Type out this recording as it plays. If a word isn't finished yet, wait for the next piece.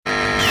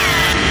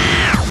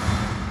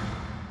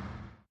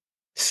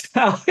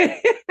Let's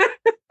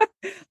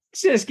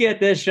just get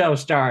this show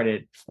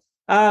started.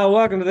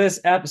 Welcome to this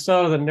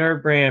episode of the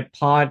Nerd Brand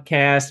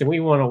Podcast, and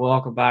we want to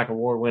welcome back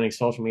award-winning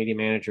social media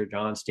manager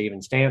Jon-Stephen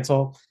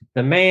Stansel,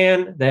 the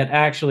man that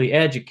actually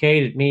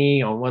educated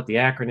me on what the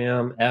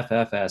acronym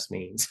FFS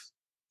means.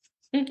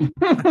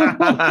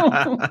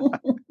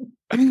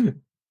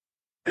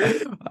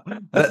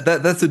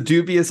 That's a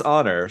dubious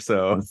honor.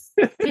 So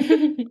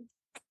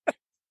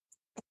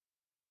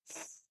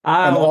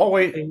I'm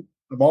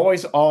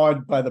always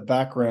awed by the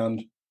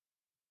background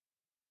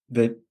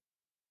that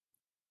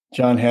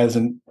John has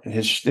in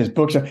his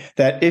books.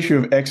 That issue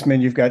of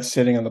X-Men you've got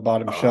sitting on the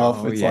bottom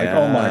shelf. It's like,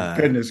 oh my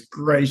goodness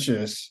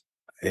gracious.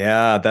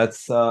 Yeah,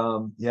 that's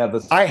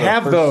I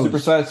have those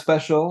Super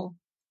Special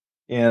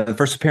and the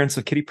first appearance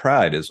of Kitty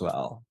Pryde as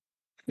well.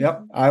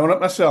 Yep, I own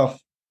it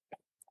myself.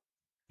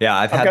 Yeah,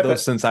 I've had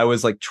those since I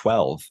was like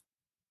 12.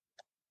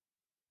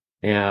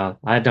 Yeah,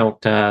 I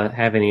don't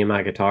have any of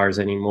my guitars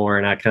anymore,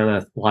 and I kind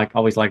of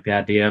always like the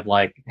idea of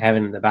like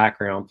having in the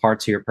background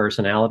parts of your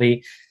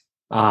personality.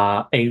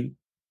 A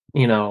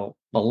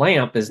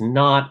lamp is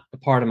not a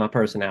part of my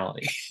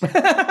personality.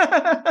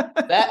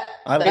 That's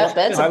a part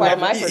of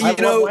my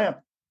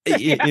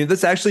personality.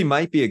 This actually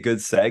might be a good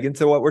seg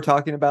into what we're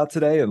talking about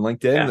today in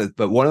LinkedIn. Yeah.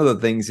 But one of the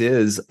things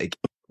is, like,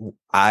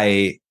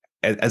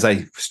 as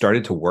I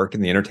started to work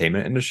in the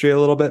entertainment industry a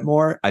little bit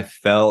more, I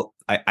felt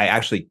I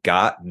actually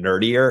got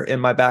nerdier in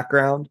my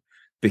background,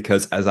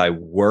 because as I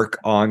work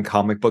on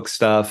comic book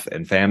stuff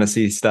and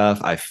fantasy stuff,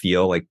 I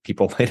feel like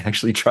people might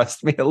actually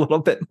trust me a little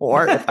bit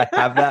more if I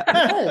have that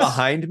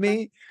behind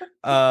me.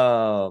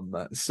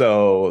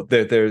 So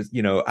there's,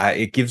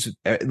 it gives,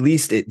 at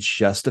least it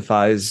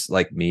justifies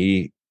like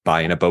me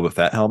buying a Boba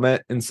Fett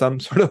helmet in some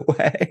sort of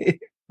way.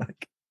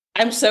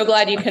 I'm so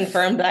glad you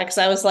confirmed that, because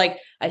I was like,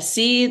 I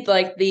see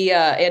like the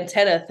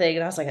antenna thing,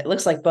 and I was like, it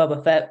looks like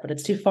Boba Fett, but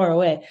it's too far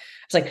away.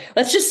 It's like,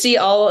 let's just see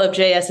all of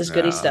JS's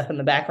goodie stuff in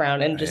the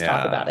background and just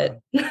talk about it.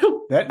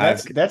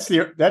 that's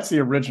the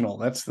original.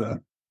 That's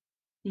the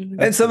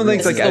and some of the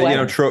things like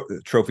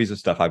trophies of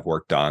stuff I've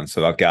worked on.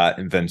 So I've got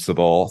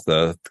Invincible,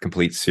 the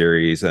complete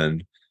series,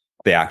 and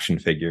the action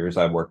figures.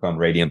 I've worked on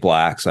Radiant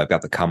Black, so I've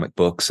got the comic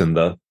books and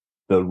the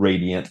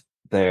Radiant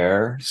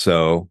there.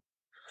 So.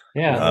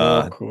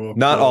 Yeah, cool.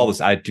 Not all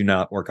this. I do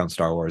not work on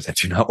Star Wars. I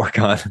do not work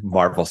on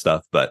Marvel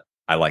stuff, but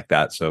I like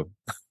that, so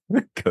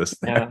it goes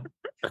there.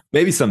 Yeah.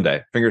 Maybe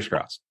someday. Fingers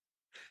crossed.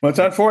 Well, it's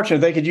unfortunate.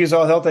 They could use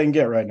all the help they can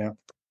get right now.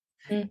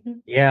 Mm-hmm.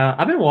 Yeah,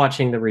 I've been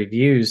watching the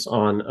reviews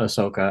on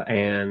Ahsoka,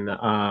 and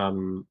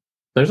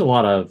there's a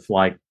lot of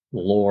like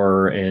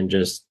lore and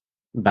just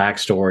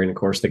backstory. And of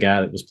course, the guy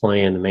that was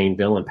playing the main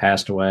villain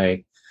passed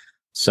away.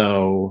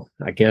 So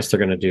I guess they're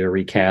going to do a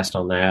recast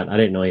on that. I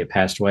didn't know he had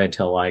passed away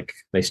until I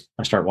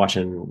start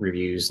watching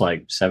reviews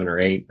like 7 or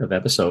 8 of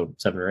episode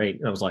 7 or 8.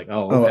 And I was like,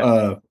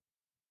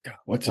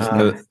 what's his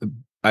name?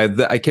 I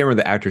can't remember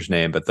the actor's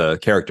name, but the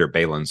character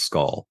Balin's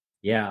Skull.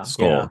 Yeah,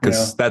 Skull.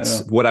 Because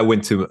that's what I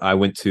went to. I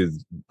went to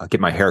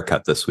get my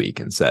haircut this week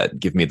and said,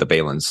 "Give me the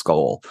Balin's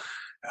Skull,"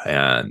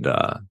 and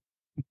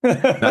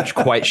not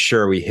quite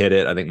sure we hit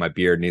it. I think my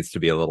beard needs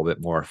to be a little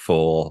bit more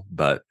full,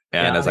 but.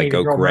 And as I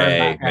go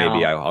gray,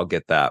 maybe I'll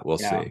get that. We'll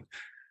see.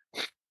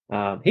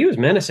 He was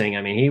menacing.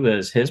 I mean,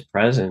 his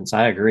presence.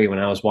 I agree. When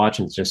I was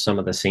watching just some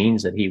of the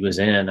scenes that he was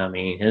in, I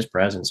mean, his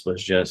presence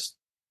was just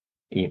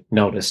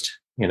noticed,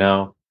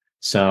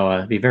 So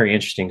it'd be very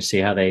interesting to see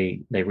how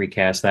they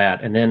recast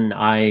that. And then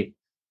I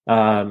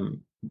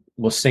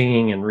was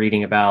seeing and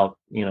reading about,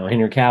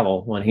 Henry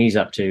Cavill, when he's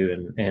up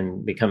to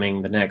and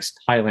becoming the next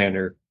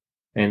Highlander.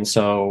 And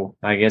so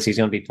I guess he's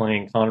going to be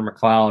playing Connor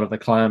McLeod of the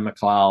Clan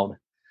McLeod.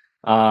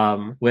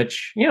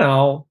 Which,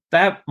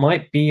 that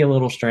might be a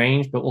little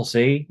strange, but we'll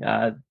see.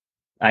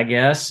 I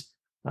guess.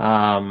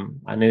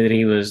 I knew that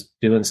he was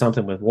doing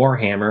something with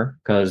Warhammer,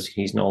 because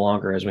he's no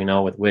longer, as we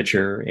know, with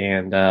Witcher,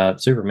 and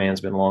Superman's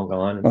been long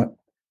gone.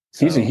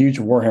 He's a huge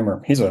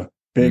Warhammer. He's a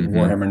big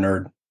Warhammer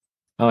nerd.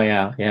 Oh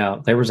yeah.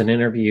 There was an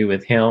interview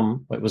with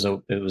him. It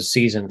was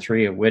season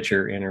 3 of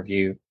Witcher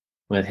interview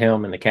with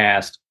him and the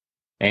cast,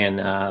 and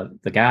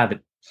the guy that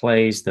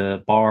plays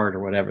the bard or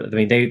whatever. I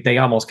mean, they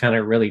almost kind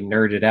of really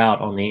nerded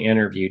out on the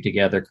interview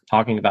together,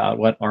 talking about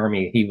what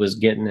army he was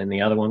getting and the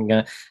other one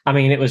got. I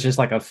mean, it was just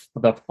like the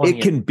funniest.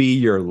 It can be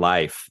your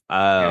life.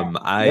 That's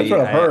what I've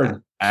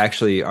heard.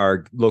 Actually,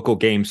 our local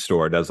game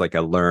store does like a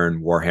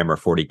Learn Warhammer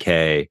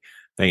 40K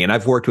thing, and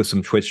I've worked with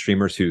some Twitch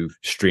streamers who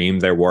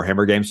stream their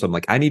Warhammer games. So I'm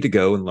like, I need to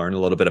go and learn a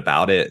little bit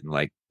about it, and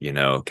like,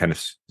 kind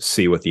of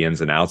see what the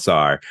ins and outs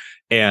are.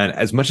 And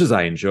as much as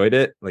I enjoyed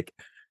it, like,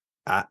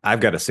 I've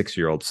got a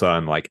 6-year-old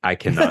son. Like, I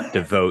cannot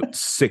devote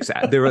 6.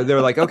 They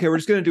were like, okay, we're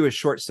just going to do a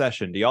short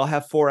session. Do y'all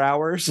have 4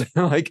 hours?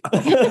 Like,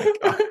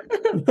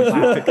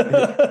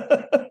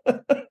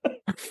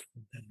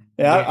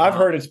 yeah, I've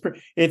heard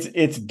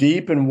it's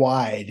deep and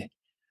wide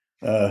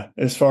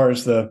as far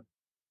as the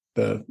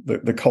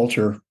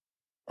culture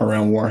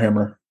around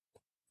Warhammer.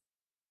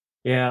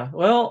 Yeah.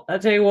 Well, I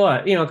tell you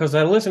what, because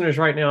the listeners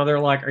right now, they're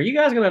like, are you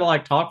guys going to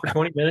like talk for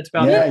 20 minutes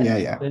about Yeah,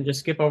 this yeah. and just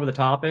skip over the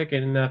topic?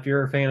 And if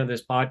you're a fan of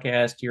this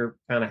podcast, you're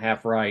kind of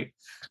half right.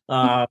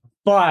 But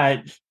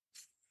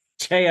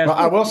JS, Well,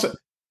 I will say,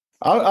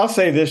 I'll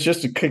say this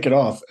just to kick it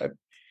off.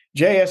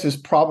 JS is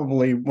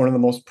probably one of the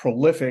most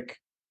prolific,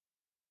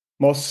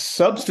 most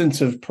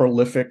substantive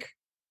prolific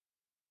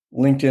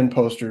LinkedIn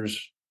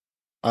posters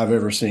I've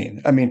ever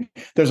seen. I mean,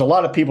 there's a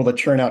lot of people that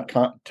churn out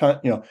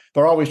content,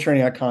 they're always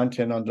churning out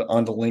content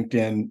onto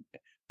LinkedIn,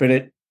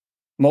 but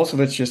most of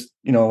it's just,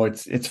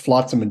 it's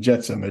flotsam and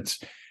jetsam.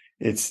 It's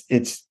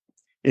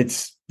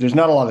there's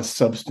not a lot of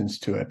substance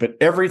to it, but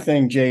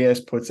everything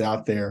JS puts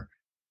out there,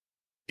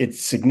 it's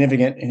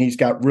significant, and he's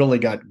really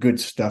got good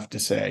stuff to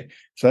say.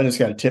 So I just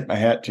got to tip my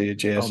hat to you,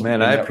 JS. Oh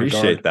man, I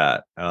appreciate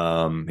that.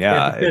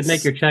 Yeah, it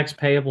make your checks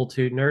payable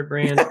to Nerd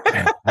Brand.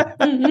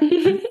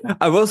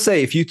 I will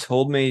say, if you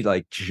told me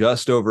like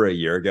just over a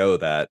year ago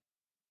that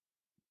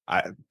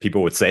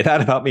people would say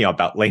that about me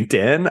about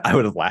LinkedIn, I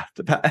would have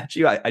laughed at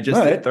you. I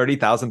just hit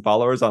 30,000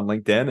 followers on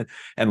LinkedIn,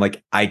 and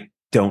like I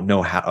don't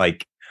know how.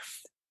 Like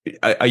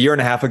a year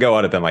and a half ago,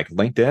 I'd have been like,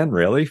 LinkedIn,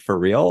 really, for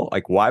real?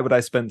 Like, why would I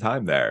spend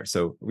time there?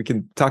 So we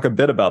can talk a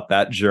bit about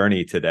that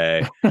journey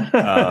today.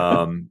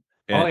 And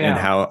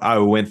how I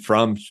went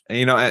from,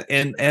 and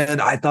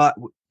I thought,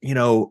 I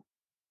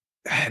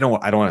don't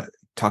want to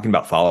talking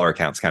about follower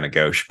counts kind of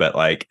gauche, but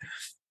like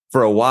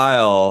for a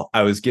while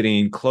I was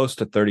getting close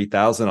to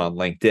 30,000 on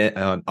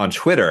LinkedIn, on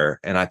Twitter.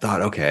 And I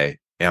thought, okay.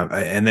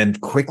 And then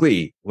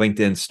quickly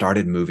LinkedIn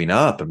started moving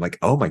up. I'm like,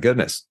 oh my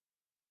goodness,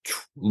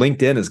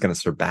 LinkedIn is going to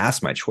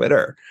surpass my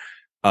Twitter,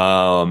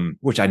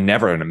 which I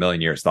never in a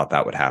million years thought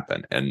that would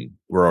happen. And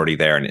we're already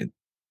there. And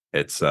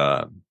it's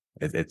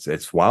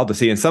wild to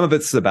see. And some of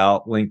it's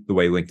about the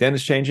way LinkedIn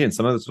is changing. And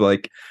some of it's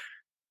like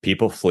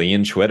people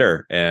fleeing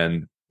Twitter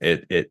and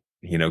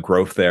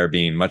growth there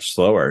being much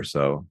slower.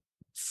 So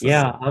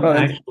yeah, I'm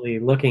actually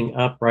looking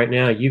up right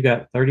now. You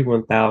got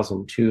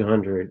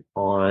 31,200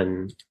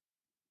 on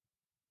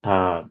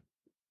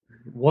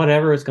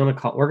whatever it's going to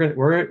call.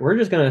 We're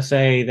just going to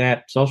say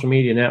that social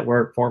media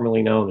network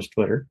formerly known as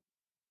Twitter.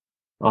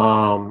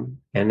 And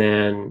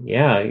then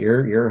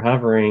you're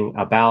hovering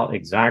about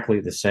exactly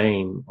the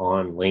same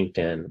on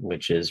LinkedIn,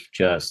 which is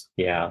just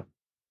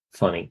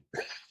funny.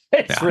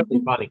 It's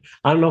really funny.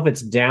 I don't know if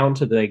it's down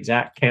to the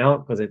exact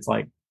count because it's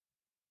like,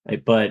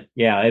 but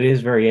it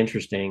is very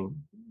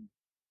interesting.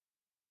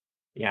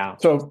 Yeah.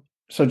 So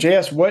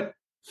JS,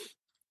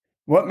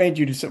 what made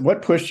you decide?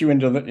 What pushed you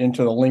into the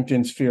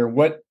LinkedIn sphere?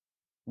 What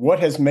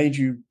has made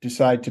you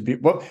decide to be?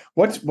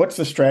 What's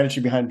the strategy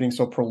behind being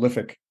so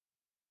prolific?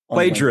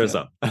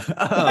 Plagiarism.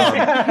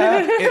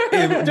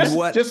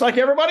 Just like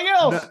everybody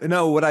else.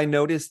 No, what I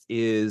noticed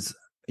is,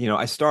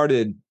 I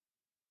started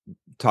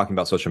talking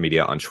about social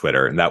media on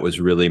Twitter, and that was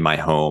really my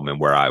home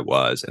and where I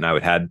was. And I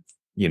would had,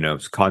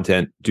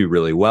 content do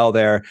really well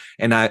there.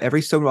 And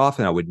every so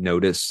often I would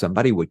notice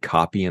somebody would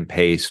copy and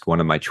paste one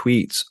of my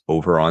tweets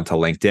over onto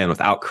LinkedIn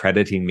without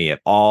crediting me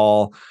at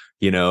all.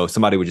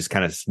 Somebody would just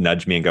kind of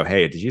nudge me and go,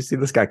 hey, did you see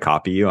this guy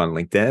copy you on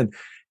LinkedIn?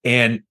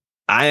 And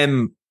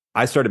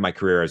I started my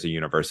career as a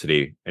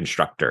university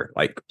instructor.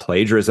 Like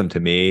plagiarism to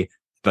me,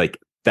 like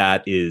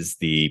that is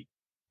the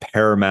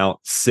paramount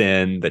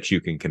sin that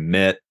you can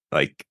commit.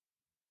 Like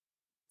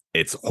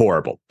it's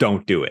horrible.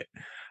 Don't do it.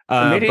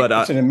 But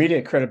it's an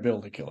immediate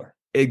credibility killer.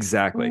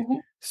 Exactly. Mm-hmm.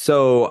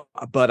 So,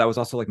 but I was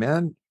also like,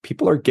 man,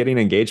 people are getting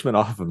engagement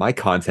off of my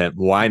content.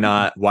 Why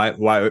not?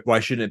 Why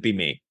shouldn't it be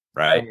me?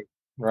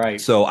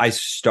 Right. So I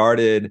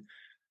started,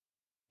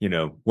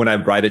 when I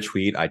write a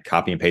tweet, I'd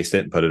copy and paste it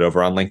and put it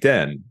over on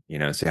LinkedIn,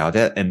 see how it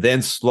did. And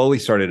then slowly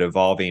started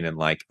evolving and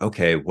like,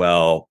 okay,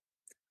 well,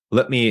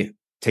 let me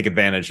take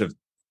advantage of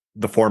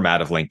the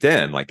format of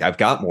LinkedIn. Like I've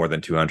got more than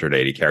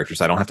 280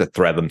 characters. I don't have to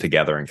thread them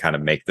together and kind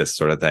of make this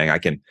sort of thing. I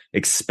can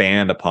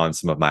expand upon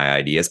some of my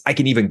ideas. I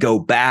can even go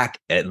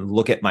back and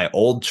look at my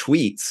old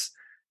tweets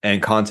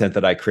and content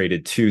that I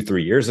created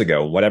 2-3 years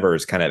ago, whatever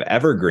is kind of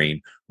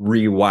evergreen,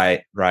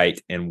 rewrite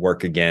and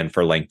work again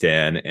for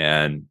LinkedIn.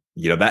 And,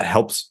 that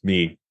helps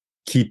me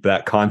keep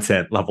that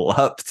content level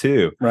up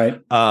too.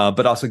 Right.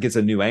 But also gets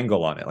a new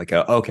angle on it. Like,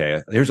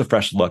 okay, here's a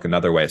fresh look,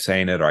 another way of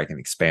saying it, or I can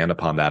expand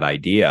upon that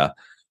idea.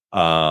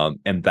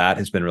 And that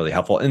has been really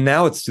helpful. And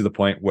now it's to the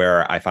point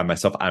where I find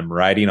myself, I'm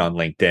writing on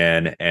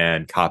LinkedIn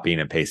and copying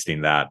and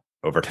pasting that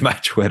over to my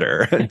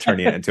Twitter and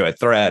turning it into a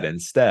thread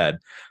instead.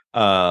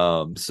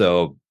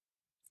 So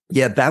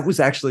yeah, that was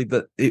actually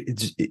the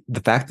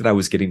fact that I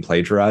was getting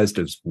plagiarized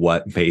is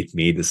what made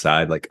me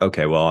decide like,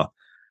 okay, well,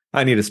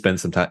 I need to spend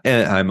some time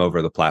and I'm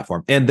over the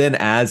platform. And then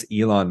as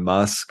Elon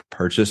Musk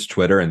purchased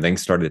Twitter and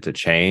things started to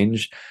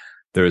change,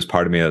 there was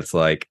part of me that's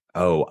like,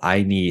 oh,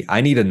 I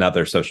need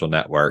another social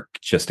network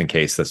just in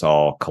case this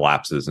all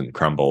collapses and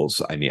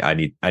crumbles. I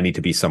need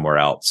to be somewhere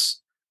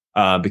else.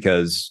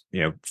 Because,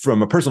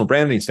 from a personal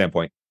branding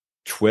standpoint,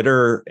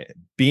 Twitter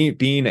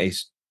being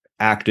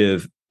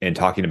active and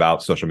talking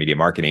about social media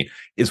marketing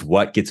is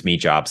what gets me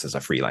jobs as a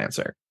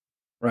freelancer.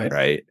 Right.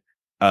 Right.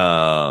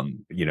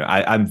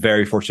 I'm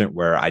very fortunate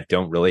where I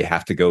don't really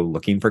have to go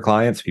looking for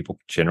clients. People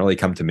generally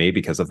come to me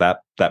because of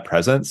that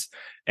presence.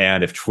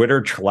 And if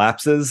Twitter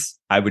collapses,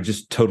 I would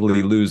just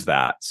totally lose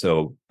that.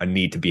 So I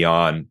need to be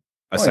on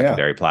a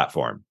secondary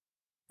platform.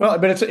 Well,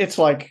 but it's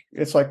like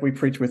we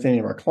preach with any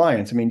of our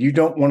clients. I mean, you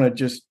don't want to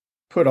just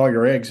put all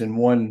your eggs in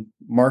one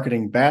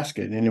marketing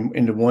basket and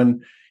into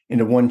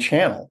one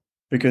channel,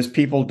 because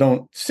people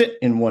don't sit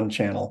in one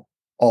channel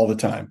all the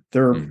time.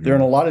 They're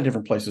in a lot of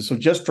different places. So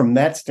just from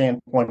that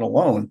standpoint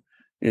alone,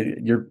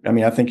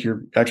 I think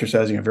you're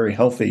exercising a very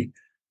healthy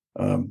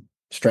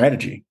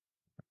strategy.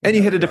 And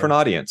you hit a different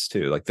audience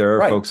too. Like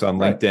there are folks on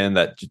LinkedIn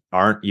that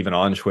aren't even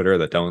on Twitter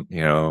that don't,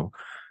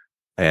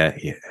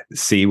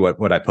 see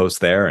what I post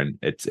there, and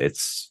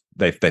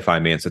they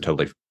find me. It's a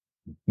totally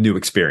new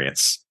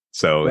experience.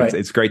 So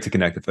it's great to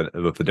connect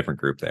with a different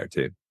group there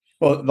too.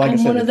 Well, like I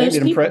said, the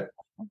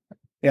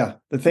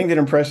thing that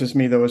impresses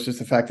me though is just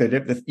the fact that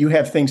if you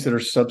have things that are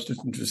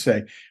substantive to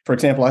say. For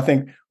example, I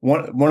think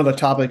one of the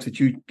topics that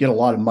you get a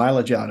lot of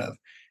mileage out of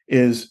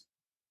is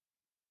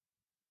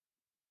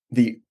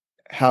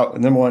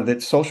number one,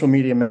 that social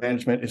media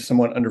management is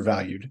somewhat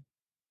undervalued.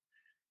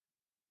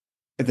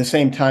 At the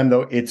same time,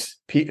 though,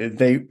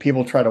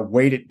 people try to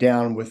weight it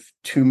down with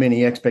too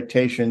many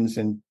expectations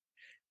and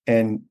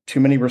too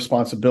many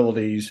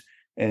responsibilities,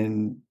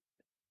 and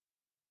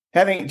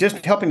helping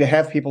to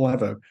have people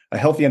have a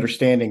healthy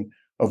understanding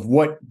of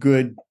what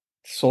good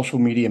social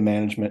media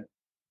management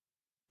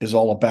is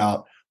all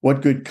about,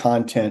 what good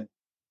content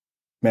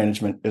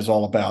management is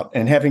all about,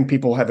 and having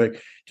people have a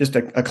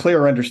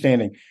clear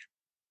understanding.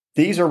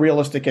 These are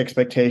realistic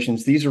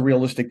expectations. These are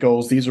realistic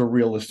goals. These are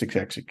realistic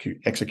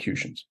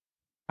executions.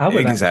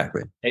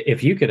 Exactly.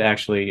 If you could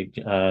actually,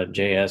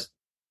 JS,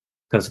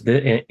 because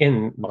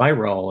in my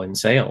role in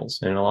sales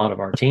and a lot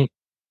of our team,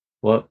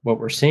 what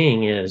we're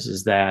seeing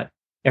is that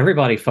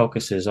everybody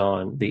focuses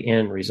on the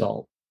end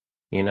result.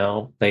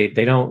 They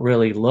don't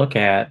really look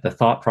at the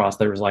thought process.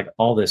 There was like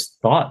all this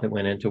thought that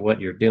went into what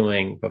you're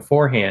doing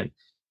beforehand.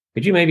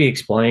 Could you maybe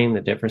explain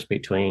the difference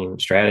between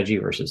strategy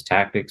versus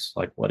tactics?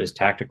 Like what is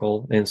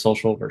tactical in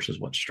social versus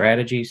what's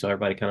strategy? So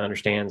everybody kind of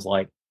understands,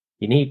 like,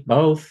 you need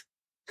both.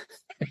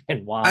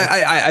 And why?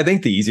 I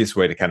think the easiest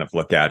way to kind of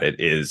look at it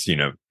is,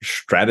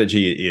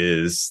 strategy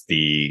is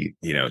the,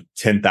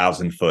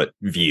 10,000 foot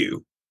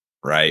view,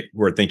 right?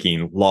 We're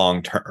thinking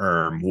long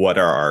term. What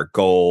are our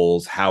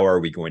goals? How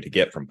are we going to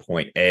get from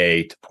point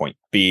A to point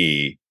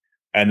B?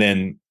 And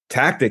then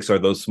tactics are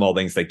those small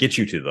things that get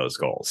you to those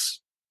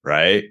goals,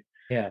 right?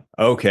 Yeah.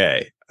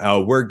 Okay.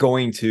 We're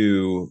going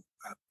to,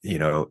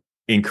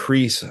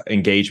 increase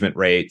engagement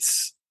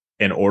rates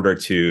in order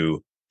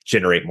to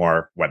generate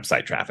more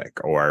website traffic,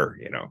 or,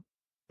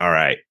 all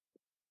right.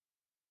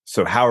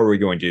 So how are we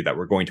going to do that?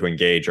 We're going to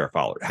engage our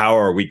followers. How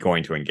are we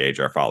going to engage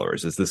our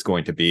followers? Is this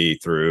going to be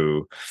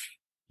through,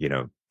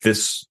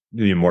 this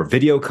more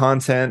video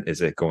content?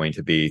 Is it going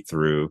to be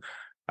through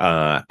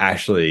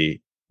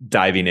actually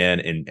diving in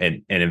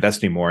and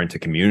investing more into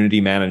community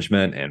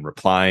management and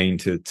replying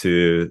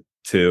to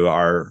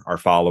our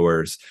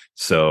followers?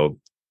 So,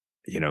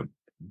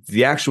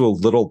 the actual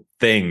little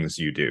things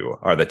you do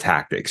are the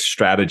tactics.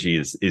 Strategy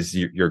is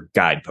your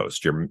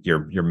guidepost,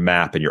 your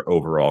map, and your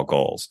overall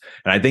goals.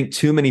 And I think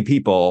too many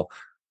people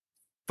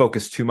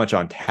focus too much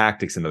on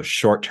tactics and those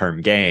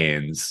short-term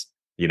gains.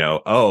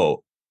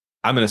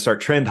 I'm going to start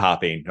trend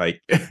hopping,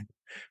 like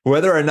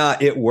whether or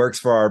not it works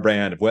for our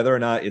brand, whether or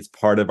not it's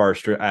part of our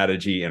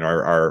strategy and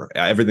our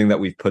everything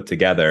that we've put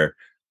together.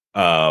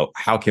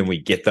 How can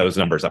we get those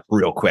numbers up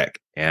real quick?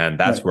 And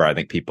that's where I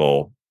think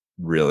people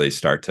really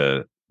start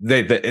to.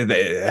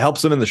 It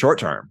helps them in the short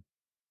term,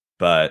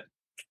 but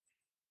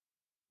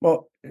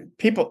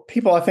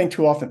people I think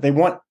too often they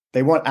want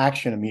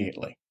action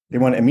immediately. They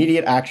want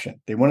immediate action.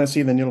 They want to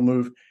see the needle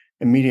move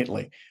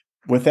immediately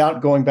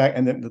without going back.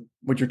 And then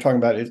what you're talking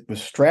about is with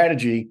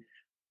strategy.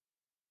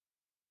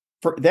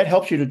 That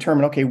helps you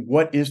determine, okay,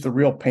 what is the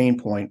real pain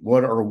point?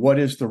 What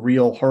is the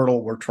real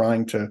hurdle we're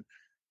trying to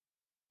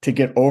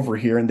get over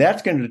here? And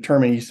that's going to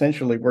determine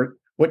essentially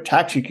what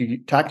tactics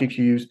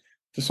you use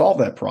to solve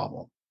that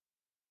problem.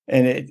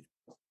 And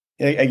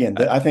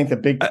I think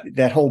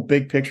that whole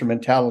big picture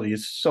mentality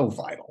is so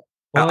vital.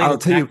 Well, I'll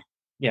tell you.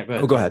 Yeah, go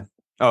ahead. Oh, go ahead.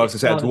 Oh, I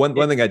was going to say,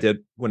 one thing I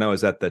did when I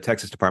was at the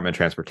Texas Department of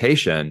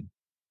Transportation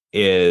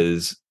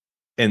is,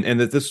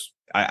 and that this,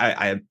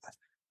 I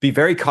be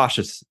very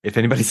cautious if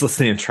anybody's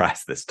listening and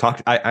tries this.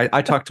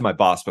 I talked to my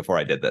boss before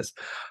I did this.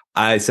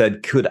 I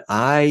said, could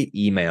I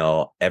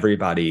email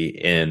everybody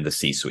in the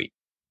C-suite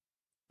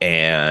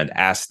and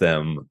ask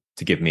them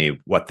to give me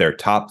what their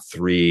top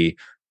 3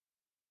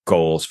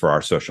 goals for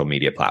our social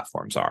media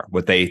platforms are,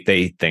 what they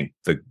think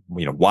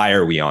why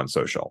are we on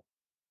social?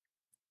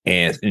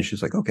 And she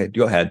was like, okay,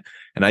 go ahead.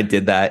 And I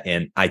did that.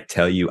 And I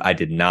tell you, I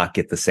did not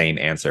get the same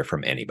answer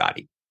from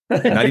anybody,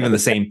 not even the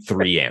same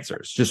 3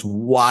 answers, just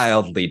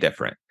wildly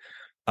different.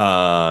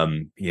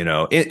 And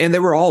they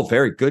were all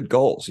very good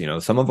goals.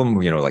 Some of them,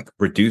 like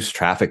reduce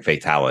traffic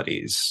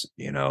fatalities,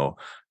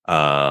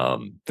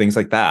 things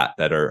like that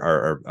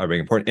are very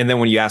important. And then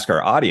when you ask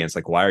our audience,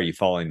 like, why are you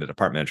following the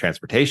Department of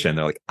Transportation?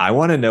 They're like, I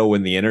want to know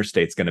when the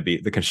interstate's going to be,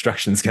 the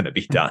construction's going to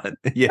be done,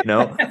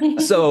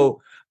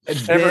 So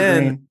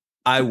then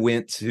I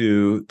went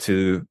to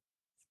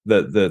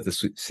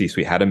the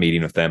C-suite, had a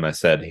meeting with them. I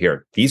said,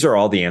 here, these are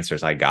all the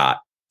answers I got.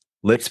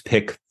 Let's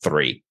pick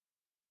 3.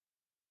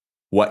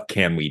 What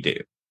can we do?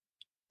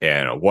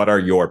 And what are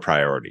your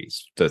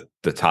priorities? The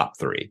top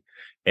 3.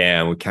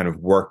 And we kind of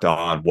worked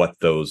on what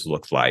those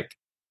looked like.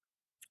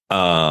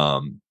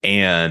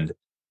 And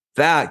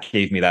that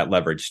gave me that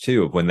leverage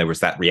too. When there was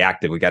that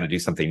reactive, we got to do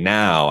something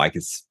now. I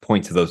could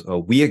point to those. Oh,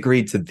 we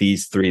agreed to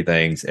these 3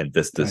 things, and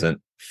this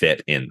doesn't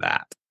fit in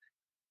that.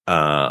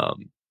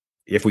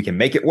 If we can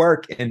make it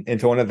work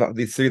into one of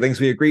these 3 things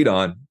we agreed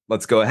on,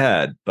 let's go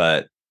ahead.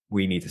 But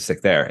we need to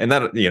stick there. And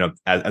that,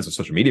 as a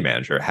social media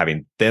manager,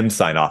 having them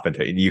sign off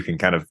into it, and you can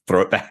kind of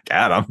throw it back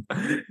at them,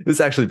 is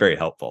actually very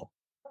helpful.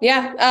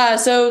 Yeah.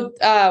 So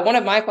one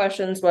of my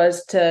questions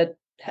was to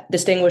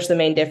distinguish the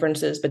main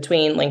differences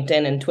between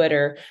LinkedIn and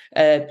Twitter.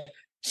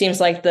 Seems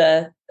like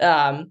the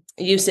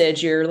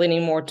usage, you're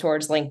leaning more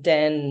towards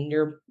LinkedIn,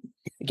 you're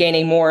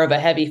gaining more of a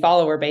heavy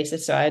follower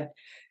basis. So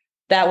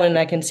that one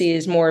I can see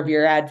is more of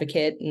your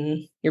advocate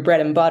and your bread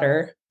and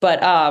butter.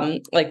 But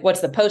like,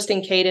 what's the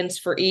posting cadence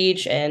for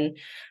each, and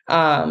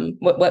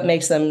what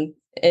makes them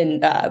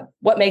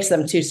what makes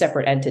them 2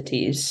 separate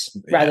entities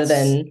rather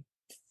than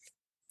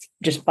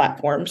just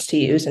platforms to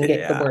use and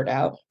get the word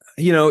out?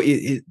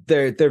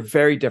 They're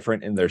very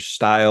different in their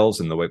styles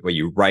and the way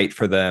you write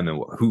for them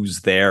and who's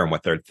there and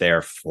what they're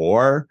there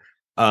for.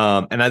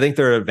 And I think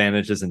there are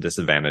advantages and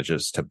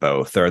disadvantages to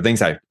both. There are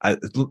things I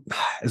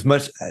as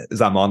much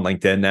as I'm on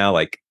LinkedIn now,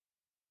 like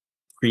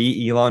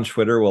pre-Elon,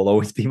 Twitter will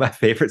always be my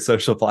favorite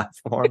social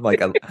platform.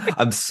 Like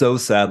I'm so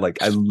sad.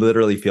 Like I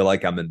literally feel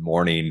like I'm in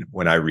mourning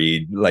when I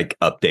read like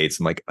updates.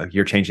 I'm like, oh,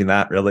 you're changing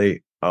that?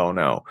 Really? Oh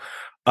no.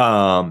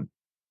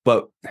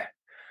 But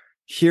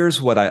here's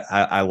what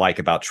I like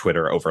about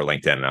Twitter over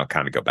LinkedIn, and I'll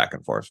kind of go back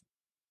and forth.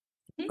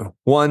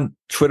 One,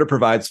 Twitter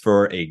provides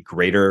for a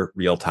greater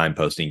real-time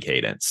posting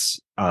cadence.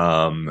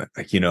 It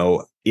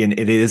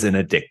is an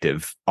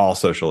addictive, all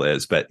social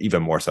is, but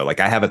even more so. Like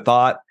I have a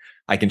thought,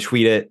 I can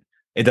tweet it.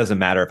 It doesn't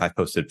matter if I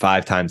posted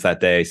 5 times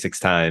that day, 6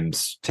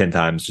 times, 10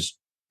 times. Just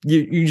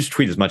you just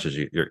tweet as much as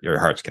your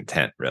heart's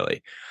content,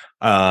 really.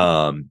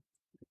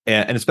 And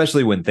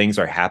especially when things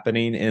are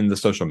happening in the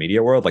social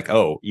media world, like,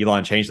 oh,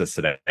 Elon changed this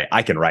today.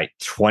 I can write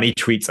 20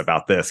 tweets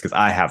about this because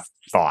I have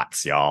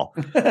thoughts, y'all.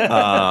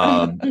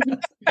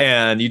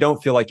 And you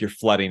don't feel like you're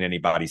flooding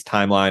anybody's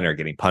timeline or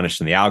getting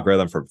punished in the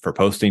algorithm for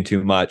posting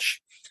too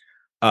much.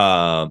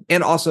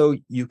 And also,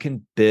 you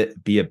can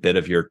be a bit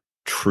of your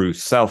true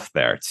self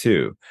there,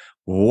 too.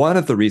 One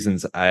of the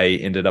reasons I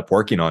ended up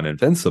working on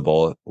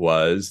Invincible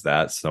was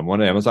that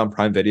someone at Amazon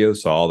Prime Video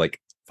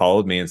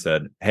followed me and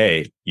said,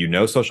 hey,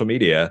 social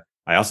media.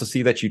 I also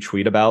see that you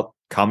tweet about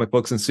comic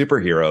books and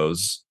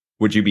superheroes.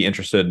 Would you be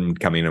interested in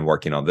coming and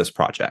working on this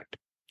project?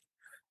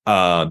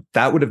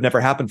 That would have never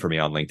happened for me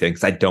on LinkedIn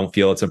because I don't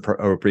feel it's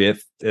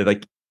appropriate.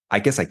 Like, I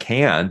guess I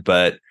can,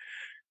 but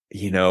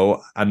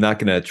I'm not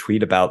going to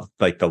tweet about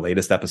like the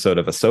latest episode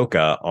of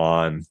Ahsoka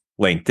on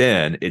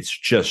LinkedIn. It's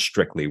just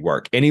strictly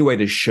work. Any way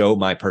to show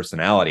my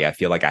personality, I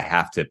feel like I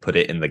have to put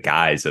it in the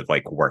guise of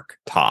like work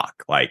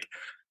talk. Like,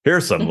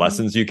 here's some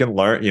lessons you can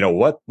learn.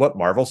 What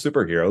Marvel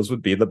superheroes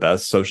would be the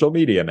best social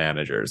media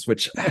managers,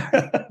 which, Do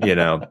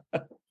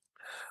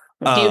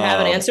you have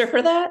an answer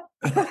for that?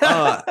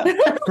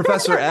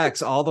 Professor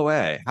X all the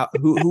way.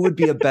 Who would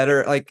be a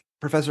better, like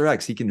Professor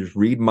X? He can just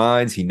read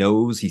minds. He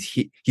knows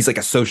he's like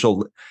a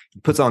social, he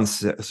puts on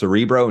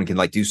Cerebro and can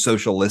like do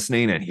social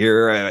listening and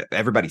hear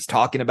everybody's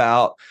talking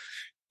about.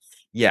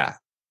 Yeah.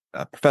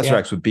 Professor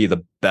X would be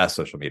the best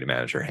social media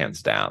manager,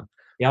 hands down.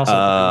 He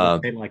also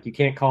like, you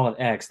can't call it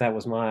X. That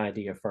was my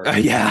idea first.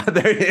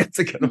 It's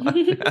a good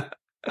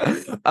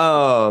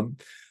one.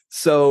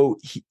 So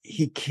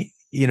he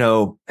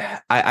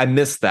I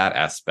miss that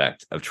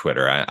aspect of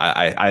Twitter.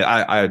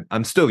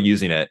 I'm still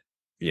using it.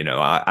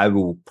 I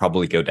will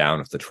probably go down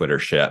with the Twitter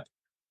ship.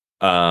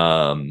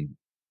 But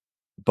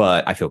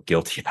I feel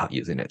guilty about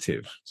using it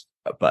too.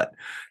 But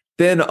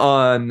then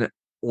on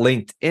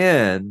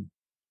LinkedIn,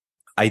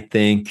 I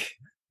think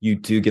you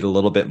do get a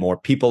little bit more.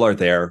 People are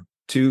there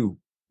to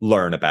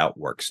learn about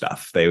work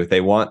stuff. They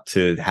want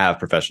to have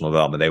professional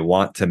development. They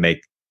want to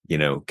make,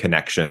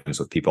 connections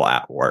with people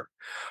at work.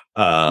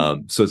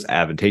 So it's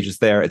advantageous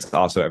there. It's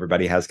also,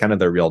 everybody has kind of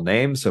their real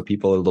name. So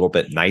people are a little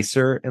bit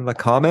nicer in the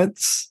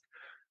comments.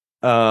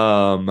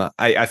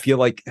 I feel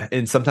like,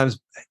 and sometimes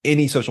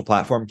any social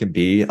platform can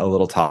be a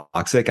little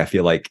toxic. I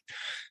feel like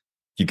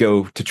you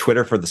go to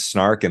Twitter for the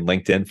snark and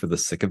LinkedIn for the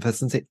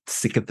sycophancy.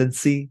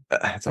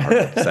 It's a hard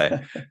word to say.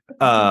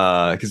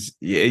 Because,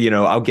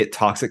 I'll get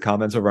toxic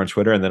comments over on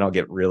Twitter and then I'll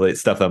get really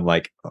stuff that I'm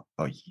like,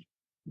 oh,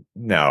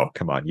 no,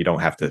 come on. You don't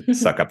have to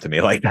suck up to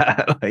me like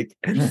that. Like,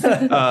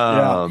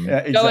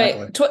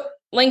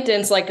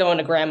 LinkedIn's like going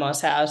to grandma's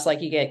house.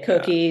 Like you get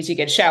cookies, you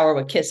get shower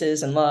with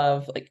kisses and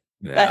love. Like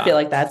I feel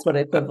like that's what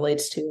it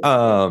equates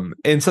to.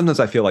 And sometimes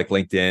I feel like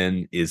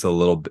LinkedIn is a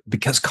little bit,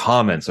 because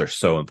comments are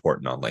so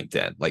important on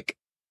LinkedIn. Like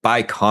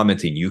by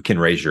commenting, you can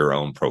raise your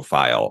own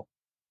profile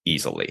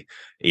easily.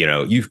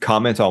 You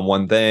comment on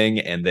one thing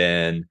and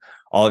then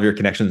all of your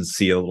connections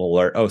see a little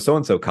alert. Oh,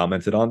 so-and-so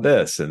commented on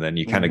this. And then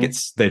you kind of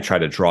they try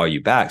to draw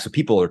you back. So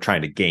people are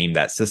trying to game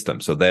that system.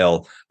 So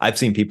I've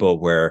seen people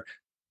where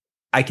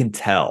I can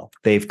tell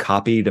they've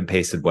copied and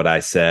pasted what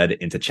I said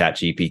into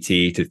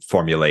ChatGPT to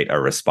formulate a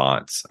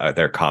response,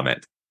 their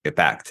comment, get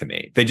back to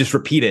me. They just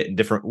repeat it in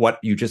different,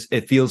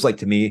 it feels like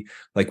to me,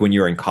 like when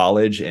you're in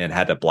college and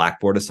had a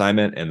Blackboard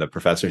assignment and the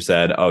professor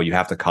said, oh, you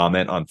have to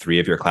comment on 3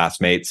 of your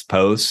classmates'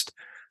 post.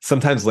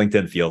 Sometimes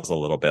LinkedIn feels a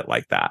little bit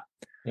like that.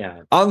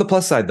 Yeah. On the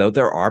plus side, though,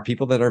 there are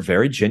people that are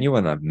very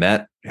genuine. I've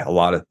met a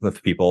lot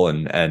of people,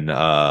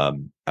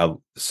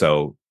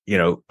 so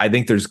I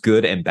think there's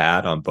good and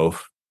bad on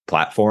both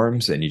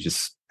platforms, and you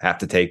just have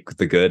to take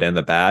the good and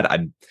the bad.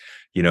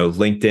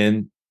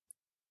 LinkedIn,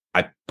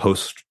 I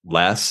post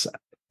less.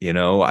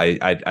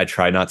 I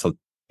try not to,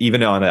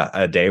 even on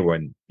a day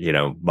when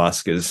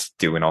Musk is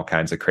doing all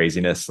kinds of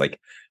craziness. Like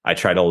I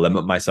try to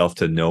limit myself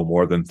to no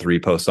more than 3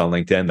 posts on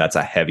LinkedIn. That's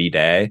a heavy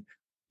day.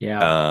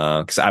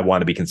 Yeah, because I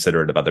want to be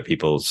considerate of other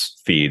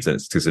people's feeds, and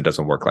it's because it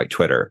doesn't work like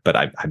Twitter. But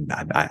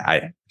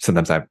I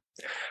sometimes I'm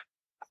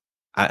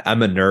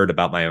a nerd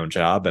about my own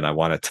job, and I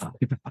want to talk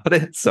about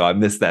it, so I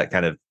miss that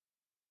kind of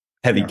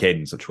heavy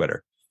cadence of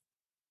Twitter.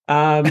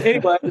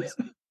 Anyway,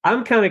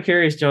 I'm kind of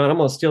curious, John. I'm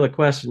going to steal a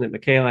question that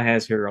Michaela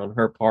has here on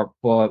her part.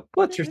 But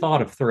what's your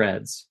thought of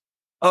Threads?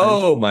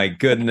 Oh my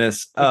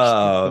goodness,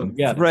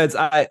 Threads!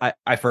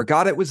 I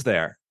forgot it was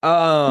there,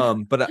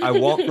 but I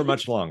won't for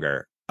much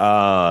longer.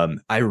 I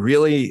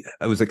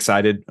was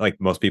excited,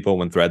 like most people,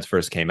 when Threads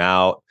first came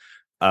out.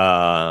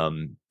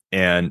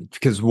 And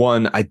because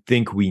I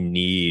think we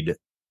need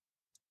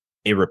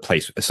a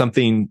replacement,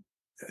 something.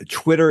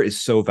 Twitter is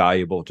so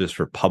valuable just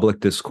for public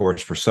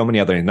discourse, for so many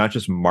other things, not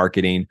just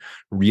marketing,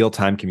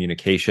 real-time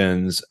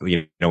communications.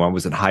 When I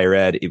was in higher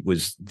ed, it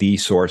was the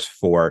source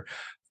for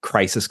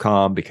crisis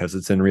comm because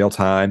it's in real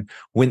time.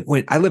 When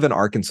I live in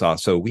Arkansas,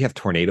 so we have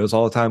tornadoes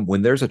all the time.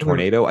 When there's a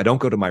tornado, I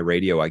don't go to my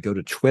radio. I go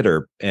to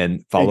Twitter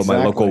and follow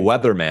my local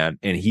weatherman,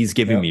 and he's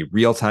giving me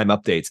real-time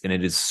updates, and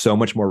it is so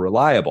much more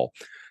reliable.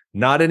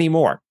 Not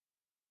anymore.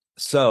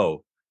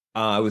 So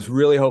I was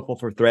really hopeful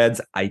for Threads.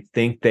 I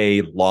think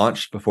they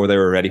launched before they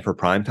were ready for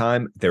prime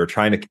time. They were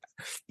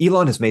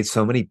Elon has made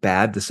so many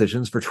bad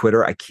decisions for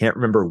Twitter. I can't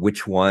remember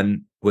which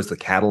one was the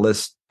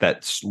catalyst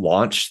that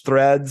launched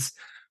Threads.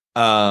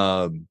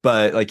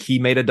 But like he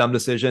made a dumb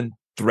decision.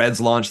 Threads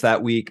launched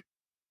that week.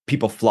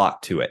 People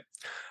flocked to it.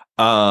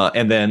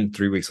 And then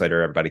 3 weeks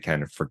later, everybody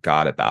kind of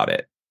forgot about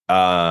it.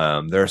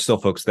 There are still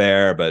folks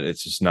there, but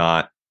it's just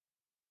not,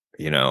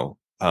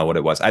 what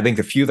it was. I think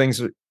a few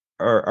things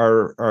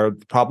are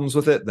problems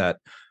with it, that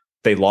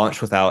they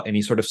launched without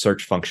any sort of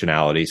search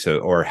functionality,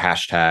 or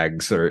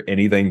hashtags or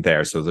anything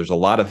there. So there's a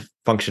lot of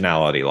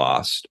functionality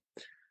lost.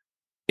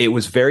 It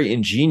was very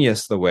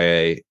ingenious the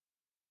way,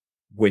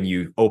 when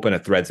you open a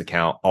Threads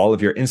account, all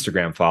of your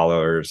Instagram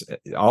followers,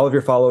 all of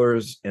your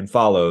followers and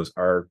follows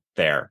are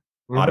there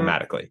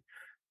automatically.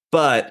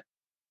 But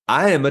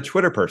I am a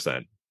Twitter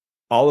person.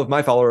 All of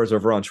my followers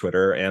over on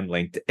Twitter and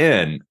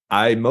LinkedIn.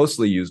 I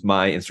mostly use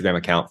my Instagram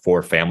account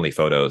for family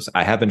photos.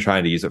 I have been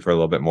trying to use it for a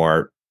little bit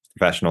more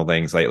professional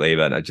things lately,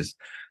 but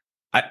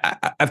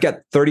I've got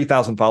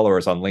 30,000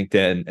 followers on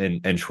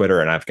LinkedIn and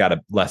Twitter, and I've got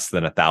less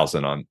than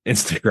 1,000 on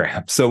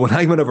Instagram. So when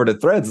I went over to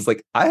Threads, it's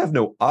like I have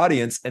no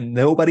audience, and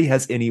nobody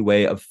has any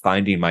way of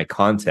finding my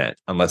content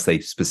unless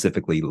they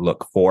specifically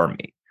look for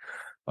me.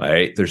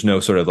 Right? There's no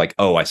sort of like,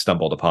 oh, I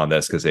stumbled upon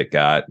this because it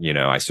got,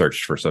 I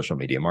searched for social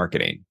media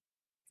marketing.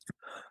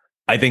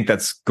 I think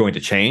that's going to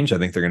change. I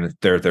think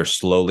they're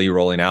slowly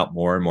rolling out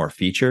more and more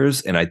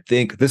features, and I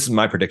think this is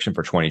my prediction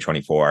for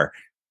 2024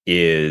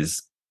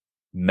 is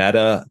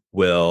Meta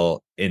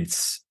will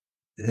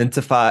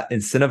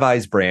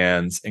incentivize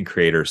brands and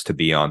creators to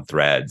be on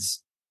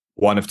Threads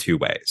one of 2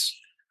 ways.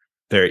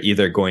 They're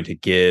either going to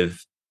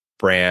give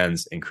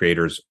brands and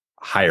creators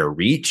higher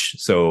reach,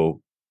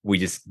 so we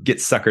just get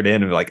suckered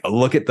in and be like, oh,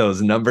 look at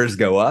those numbers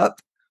go up,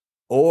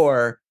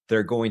 or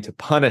they're going to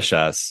punish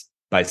us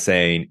by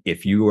saying,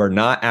 if you are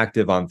not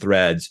active on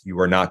Threads, you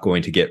are not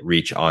going to get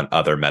reach on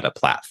other Meta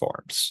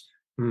platforms,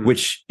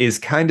 which is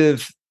kind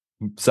of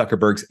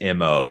Zuckerberg's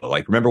MO.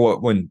 Like, remember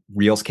when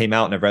Reels came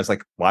out and everybody's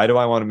like, why do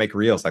I want to make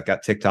Reels? I've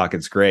got TikTok,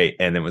 it's great.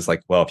 And it was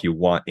like, well, if you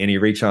want any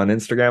reach on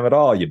Instagram at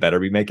all, you better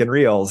be making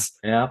Reels.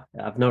 Yeah,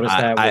 I've noticed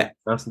that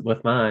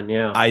with mine.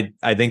 Yeah.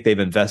 I think they've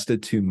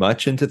invested too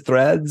much into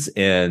Threads,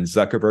 and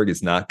Zuckerberg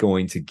is not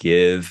going to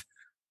give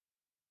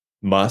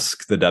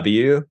Musk the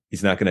W.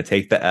 He's not going to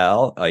take the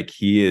L. Like,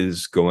 he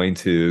is going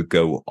to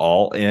go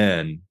all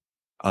in.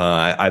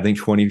 I think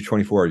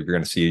 2024, you're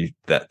going to see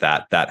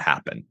that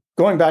happen.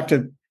 Going back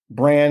to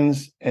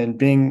brands and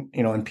being,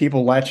 and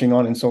people latching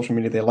on in social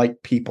media, they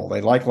like people.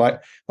 They like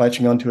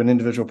latching on to an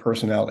individual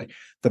personality.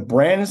 The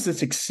brands that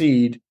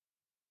succeed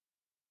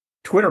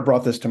Twitter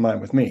brought this to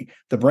mind with me.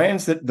 The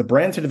brands that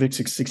have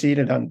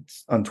succeeded on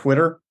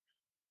Twitter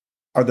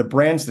are the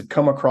brands that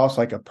come across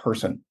like a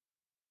person,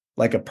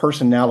 like a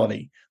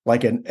personality,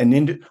 like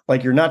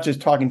like you're not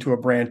just talking to a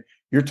brand,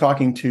 you're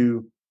talking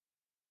to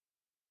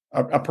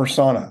a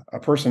persona, a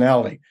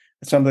personality,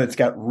 something that's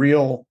got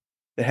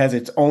that has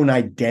its own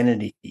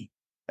identity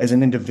as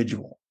an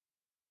individual.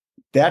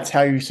 That's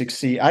how you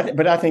succeed.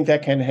 But I think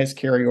that has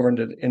carry over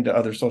into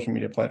other social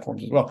media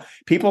platforms as well.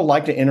 People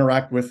like to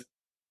interact with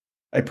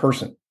a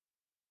person.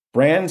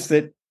 Brands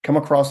that come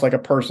across like a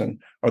person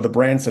are the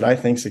brands that I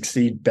think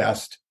succeed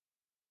best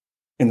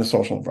in the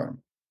social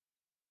environment.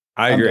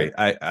 I agree.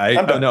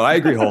 I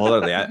agree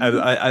wholeheartedly.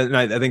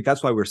 I think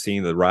that's why we're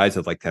seeing the rise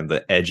of like kind of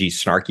the edgy,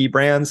 snarky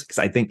brands, because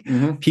I think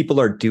people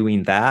are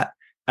doing that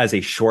as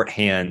a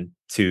shorthand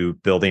to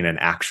building an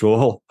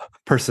actual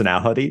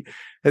personality.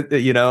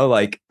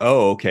 Like,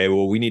 oh, okay,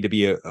 well, we need to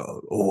be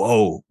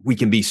we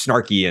can be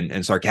snarky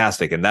and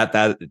sarcastic, and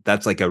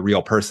that's like a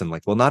real person.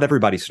 Like, well, not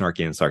everybody's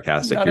snarky and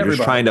sarcastic. You're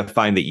just trying to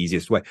find the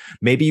easiest way.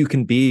 Maybe you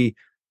can be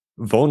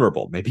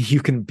vulnerable. Maybe you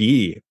can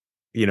be,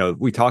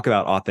 we talk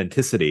about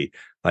authenticity.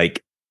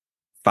 Like,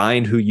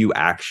 find who you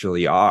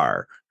actually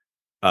are,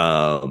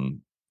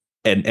 and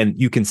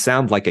you can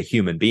sound like a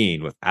human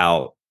being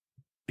without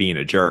being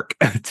a jerk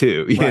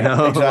too.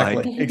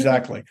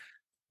 Exactly.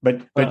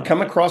 But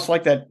come across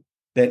like that.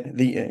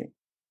 I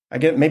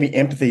get maybe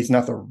empathy is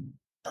not the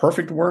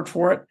perfect word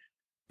for it,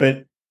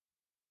 but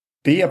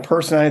be a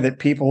personality that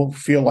people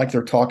feel like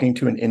they're talking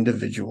to an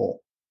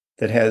individual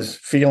that has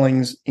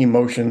feelings,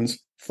 emotions,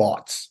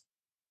 thoughts.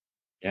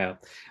 Yeah.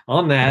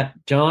 On that,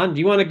 John, do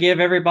you want to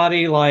give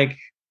everybody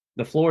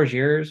the floor is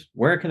yours?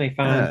 Where can they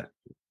find?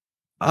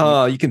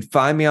 You can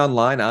find me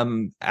online.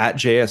 I'm at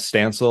JS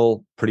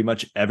Stansel pretty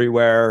much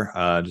everywhere.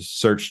 Just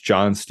search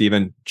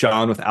Jon-Stephen,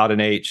 John without an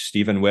H,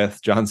 Stephen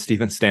with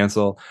Jon-Stephen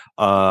Stansel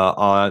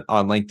on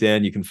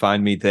LinkedIn. You can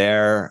find me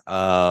there.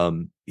 My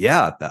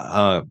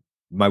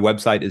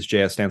website is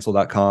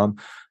jsstansel.com.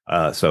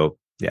 So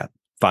yeah,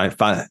 fine.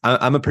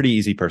 I'm a pretty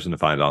easy person to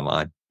find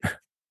online.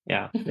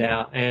 Yeah.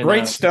 And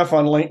great stuff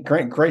on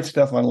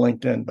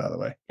LinkedIn, by the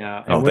way.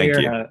 Yeah. And thank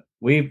you.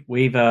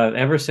 We've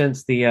ever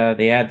since the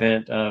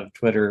advent of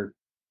Twitter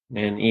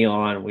and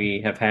Elon,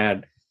 we have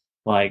had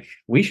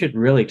we should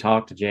really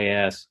talk to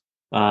JS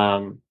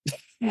and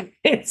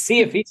see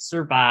if he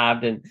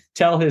survived and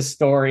tell his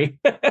story.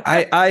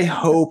 I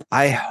hope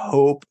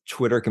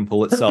Twitter can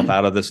pull itself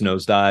out of this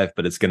nosedive,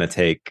 but it's going to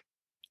take.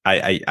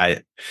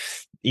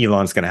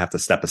 Elon's going to have to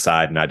step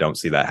aside, and I don't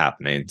see that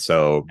happening.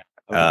 So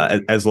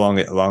as long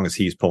as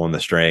he's pulling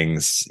the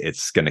strings,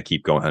 it's going to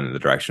keep going in the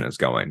direction it's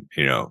going.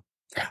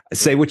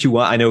 Say what you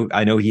want.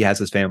 I know he has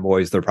his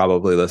fanboys. They're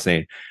probably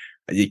listening.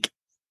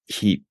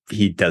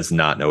 He does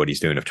not know what he's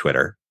doing with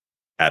Twitter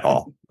at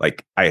all.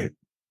 I'm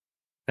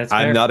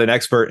not an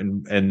expert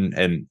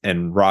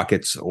in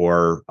rockets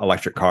or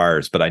electric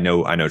cars, but I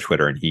know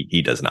Twitter, and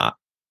he does not.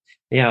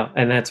 Yeah,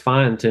 and that's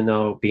fine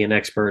to be an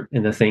expert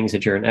in the things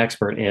that you're an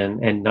expert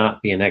in, and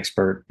not be an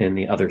expert in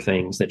the other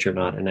things that you're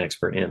not an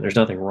expert in. There's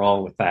nothing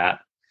wrong with that.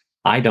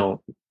 I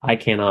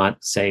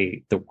cannot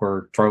say the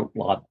word throat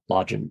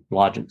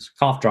lodgings.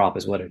 Cough drop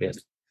is what it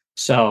is.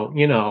 So,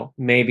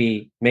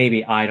 maybe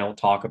I don't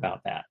talk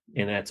about that,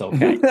 and that's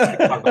okay.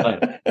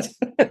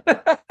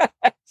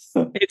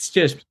 It's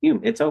just,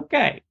 it's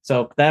okay.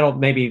 So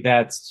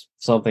that's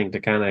something to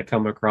kind of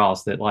come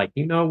across that what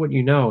you know,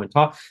 and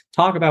talk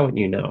about what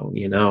you know,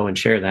 and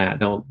share that.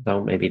 Don't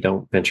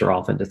venture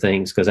off into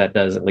things, because that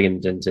does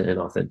lead into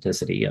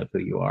inauthenticity of who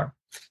you are.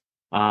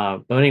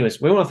 But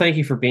anyways, we want to thank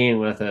you for being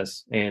with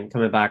us and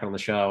coming back on the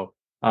show.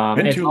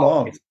 Been too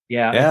long.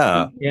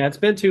 Yeah. It's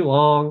been too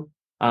long.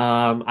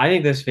 I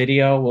think this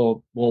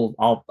video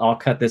I'll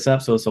cut this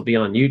up, so this will be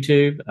on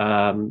YouTube.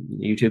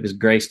 YouTube has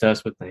graced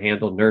us with the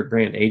handle Nerd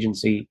Brand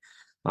Agency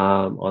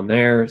on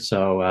there.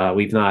 So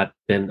we've not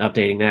been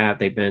updating that.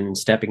 They've been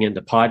stepping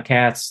into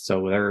podcasts.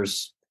 So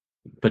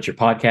put your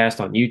podcast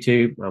on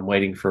YouTube. I'm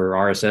waiting for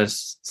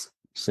RSS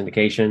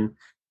syndication.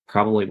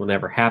 Probably will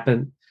never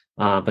happen.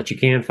 But you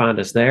can find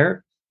us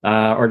there,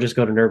 or just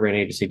go to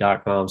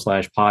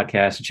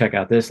nerdbrandagency.com/podcast to check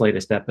out this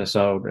latest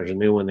episode. There's a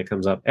new one that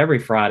comes up every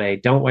Friday.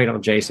 Don't wait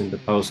on Jason to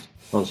post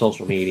on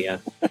social media.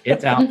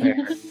 It's out there.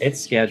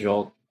 It's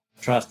scheduled.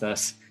 Trust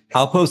us.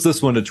 I'll post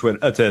this one to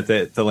Twitter, to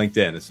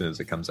LinkedIn as soon as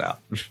it comes out.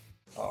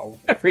 Oh,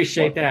 I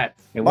appreciate that.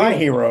 And my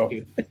hero.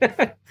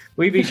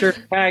 We be sure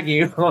to tag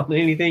you on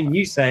anything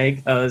you say,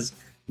 because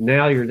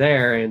now you're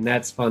there, and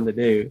that's fun to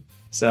do.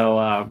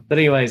 So, but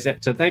anyways,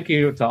 so thank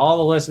you to all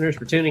the listeners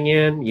for tuning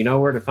in. You know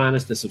where to find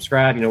us to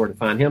subscribe. You know where to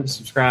find him to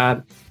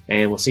subscribe.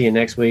 And we'll see you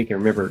next week. And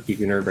remember, keep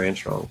your nerd brand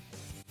strong.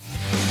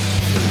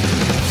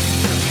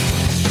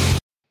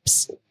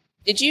 Psst.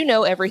 Did you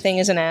know everything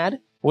is an ad?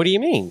 What do you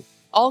mean?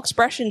 All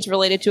expressions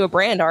related to a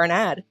brand are an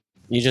ad.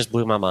 You just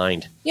blew my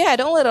mind. Yeah,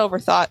 don't let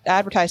overthought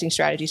advertising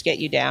strategies get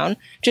you down.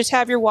 Just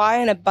have your why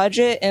and a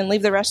budget, and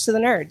leave the rest to the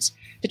nerds.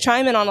 To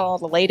chime in on all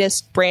the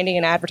latest branding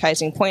and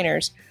advertising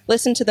pointers,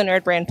 listen to the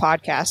Nerd Brand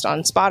Podcast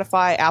on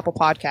Spotify, Apple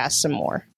Podcasts, and more.